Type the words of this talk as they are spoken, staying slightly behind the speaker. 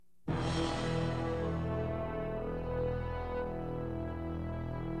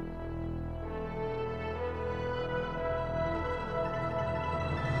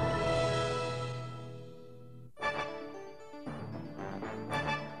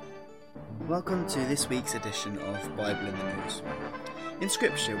Welcome to this week's edition of Bible in the News. In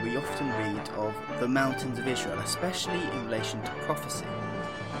Scripture, we often read of the mountains of Israel, especially in relation to prophecy.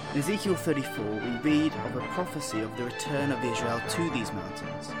 In Ezekiel 34, we read of a prophecy of the return of Israel to these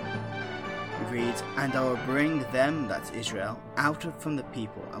mountains. We read, "And I will bring them," that's Israel, "out from the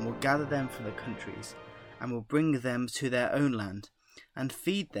people, and will gather them from the countries, and will bring them to their own land, and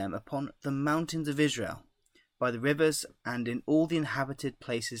feed them upon the mountains of Israel, by the rivers, and in all the inhabited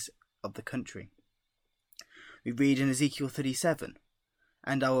places of the country." We read in Ezekiel 37,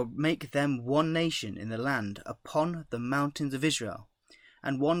 "And I will make them one nation in the land upon the mountains of Israel,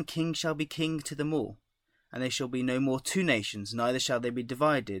 and one king shall be king to them all, and they shall be no more two nations, neither shall they be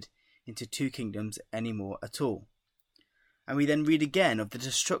divided into two kingdoms any more at all." And we then read again of the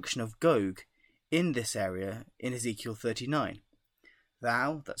destruction of Gog in this area in Ezekiel 39.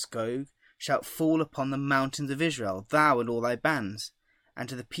 "Thou," that's Gog, "shalt fall upon the mountains of Israel, thou and all thy bands, and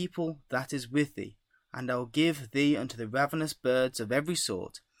to the people that is with thee, and I will give thee unto the ravenous birds of every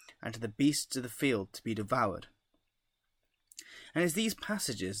sort, and to the beasts of the field to be devoured." And it's these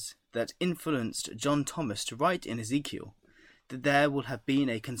passages that influenced John Thomas to write in Ezekiel that there will have been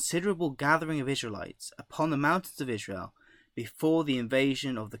a considerable gathering of Israelites upon the mountains of Israel before the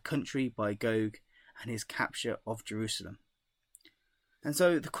invasion of the country by Gog and his capture of Jerusalem. And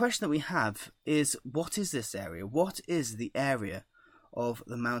so the question that we have is, what is this area? What is the area of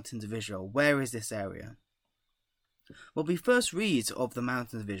the mountains of Israel? Where is this area? Well, we first read of the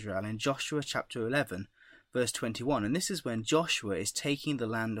mountains of Israel in Joshua chapter 11, verse 21, and this is when Joshua is taking the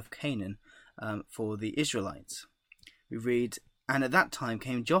land of Canaan for the Israelites. We read, "And at that time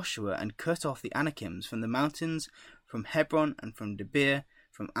came Joshua and cut off the Anakims from the mountains, from Hebron and from Debir,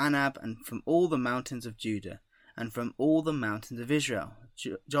 from Anab and from all the mountains of Judah, and from all the mountains of Israel.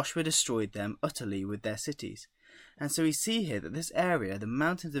 Joshua destroyed them utterly with their cities." And so we see here that this area, the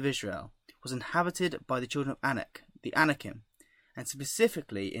mountains of Israel, was inhabited by the children of Anak, the Anakim, and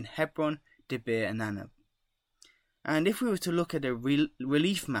specifically in Hebron, Debir and Anab. And if we were to look at a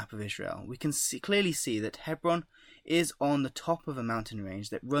relief map of Israel, we can clearly see that Hebron is on the top of a mountain range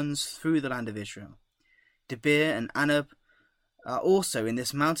that runs through the land of Israel. Debir and Anab are also in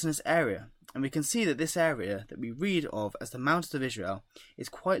this mountainous area, and we can see that this area that we read of as the mountains of Israel is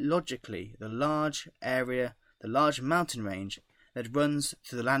quite logically the large area, the large mountain range that runs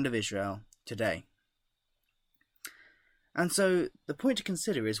through the land of Israel today. And so the point to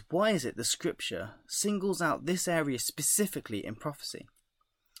consider is, why is it the scripture singles out this area specifically in prophecy?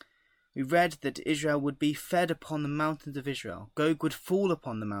 We read that Israel would be fed upon the mountains of Israel. Gog would fall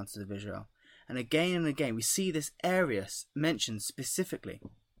upon the mountains of Israel. And again we see this area mentioned specifically.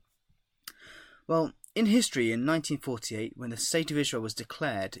 Well, in history in 1948, when the state of Israel was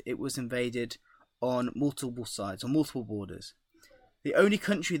declared, it was invaded on multiple sides, on multiple borders. The only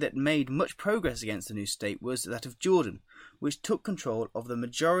country that made much progress against the new state was that of Jordan, which took control of the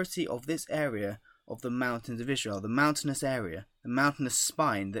majority of this area of the mountains of Israel, the mountainous area, the mountainous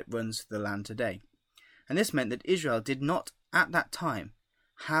spine that runs through the land today. And this meant that Israel did not, at that time,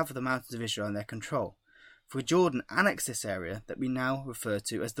 have the mountains of Israel in their control, for Jordan annexed this area that we now refer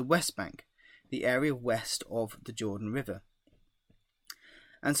to as the West Bank, the area west of the Jordan River.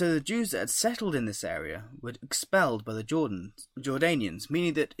 And so the Jews that had settled in this area were expelled by the Jordanians,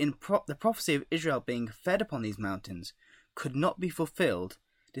 meaning that the prophecy of Israel being fed upon these mountains could not be fulfilled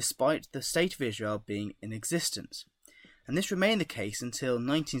despite the state of Israel being in existence. And this remained the case until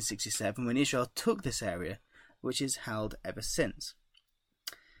 1967, when Israel took this area, which is held ever since.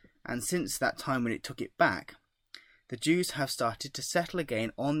 And since that time when it took it back, the Jews have started to settle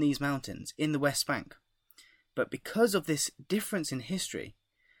again on these mountains in the West Bank. But because of this difference in history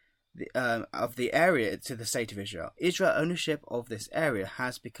of the area to the state of Israel, Israel ownership of this area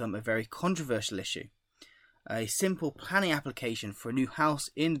has become a very controversial issue. A simple planning application for a new house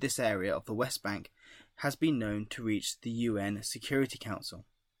in this area of the West Bank has been known to reach the UN Security Council.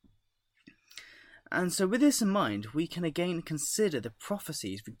 And so with this in mind, we can again consider the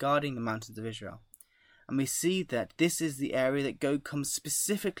prophecies regarding the mountains of Israel. And we see that this is the area that Gog comes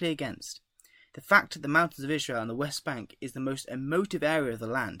specifically against. The fact that the mountains of Israel and the West Bank is the most emotive area of the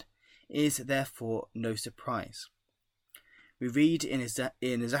land is therefore no surprise. We read in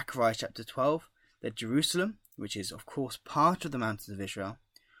Zechariah chapter 12 that Jerusalem, which is of course part of the mountains of Israel,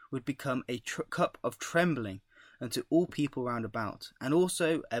 would become a cup of trembling unto all people round about, and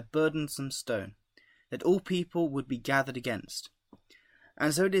also a burdensome stone, that all people would be gathered against.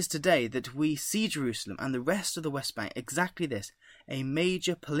 And so it is today that we see Jerusalem and the rest of the West Bank exactly this, a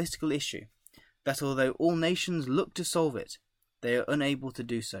major political issue, that although all nations look to solve it, they are unable to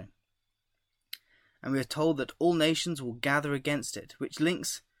do so. And we are told that all nations will gather against it, which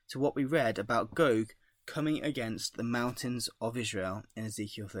links to what we read about Gog coming against the mountains of Israel in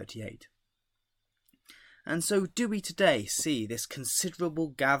Ezekiel 38. And so do we today see this considerable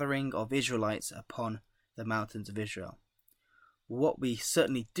gathering of Israelites upon the mountains of Israel? What we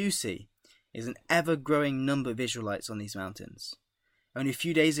certainly do see is an ever-growing number of Israelites on these mountains. Only a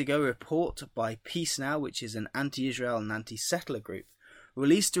few days ago, a report by Peace Now, which is an anti-Israel and anti-settler group,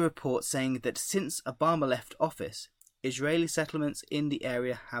 released a report saying that since Obama left office, Israeli settlements in the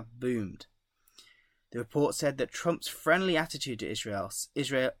area have boomed. The report said that Trump's friendly attitude to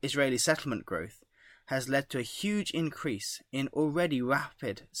Israeli settlement growth has led to a huge increase in already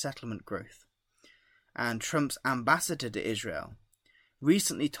rapid settlement growth. And Trump's ambassador to Israel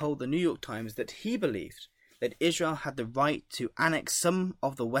recently told the New York Times that he believed that Israel had the right to annex some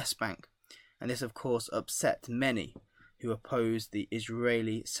of the West Bank, and this of course upset many who opposed the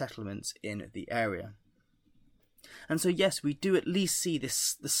Israeli settlements in the area. And so yes, we do at least see the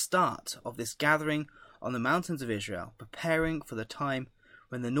start of this gathering on the mountains of Israel, preparing for the time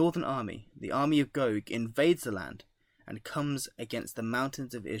when the northern army, the army of Gog, invades the land and comes against the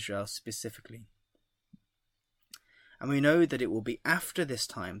mountains of Israel specifically. And we know that it will be after this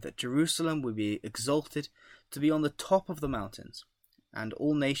time that Jerusalem will be exalted to be on the top of the mountains, and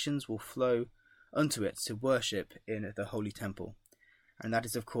all nations will flow unto it to worship in the Holy Temple. And that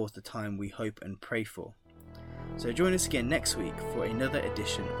is of course the time we hope and pray for. So join us again next week for another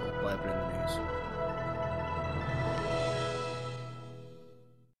edition of Bible in the News.